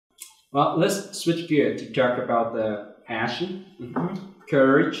Well, let's switch gear to talk about the passion,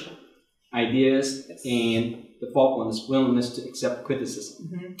 courage, ideas, and the fourth one is willingness to accept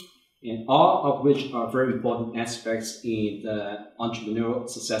criticism. And all of which are very important aspects in the entrepreneurial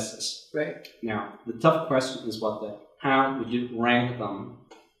successes. Right. Now, the tough question is how would you rank them?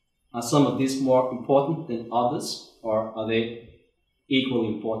 Are some of these more important than others, or are they equally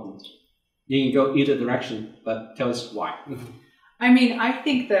important? You can go either direction, but tell us why. I mean, I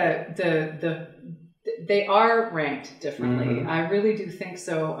think that they are ranked differently. I really do think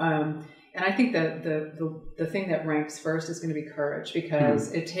so. And I think that the thing that ranks first is going to be courage,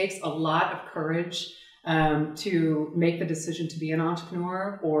 because it takes a lot of courage to make the decision to be an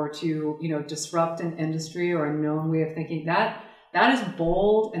entrepreneur or to disrupt an industry or a known way of thinking. That is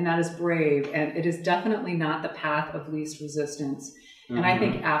bold and that is brave, and it is definitely not the path of least resistance. And I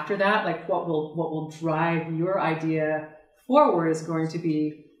think after that, like what will drive your idea forward is going to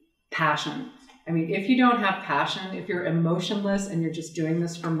be passion. I mean, if you don't have passion, if you're emotionless and you're just doing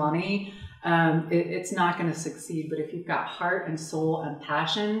this for money, it's not going to succeed. But if you've got heart and soul and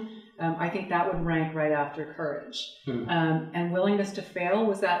passion, I think that would rank right after courage. And willingness to fail,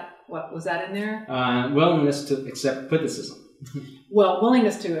 was that in there? Willingness to accept criticism. Well,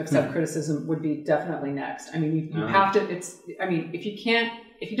 willingness to accept criticism would be definitely next. I mean, you have to.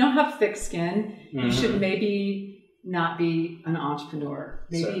 If you don't have thick skin, you should maybe not be an entrepreneur.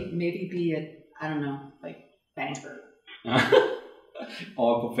 Maybe be I don't know, like banker.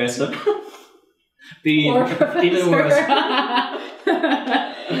 Or professor. Even worse.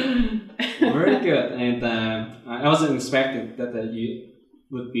 Very good. And I wasn't expecting that you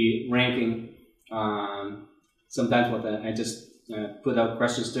would be ranking. Sometimes I just put out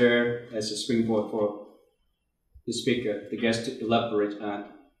questions there as a springboard for the speaker, the guest, to elaborate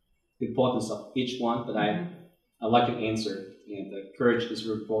on the importance of each one. But I like your answer, and courage is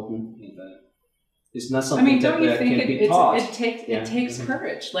very important, and it's not something that can be taught. It takes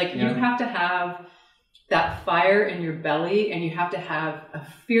courage. Like you have to have that fire in your belly, and you have to have a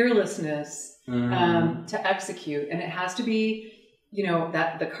fearlessness to execute, and it has to be.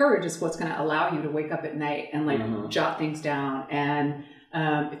 That the courage is what's going to allow you to wake up at night and jot things down. And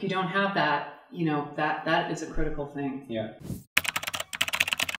if you don't have that, that is a critical thing. Yeah.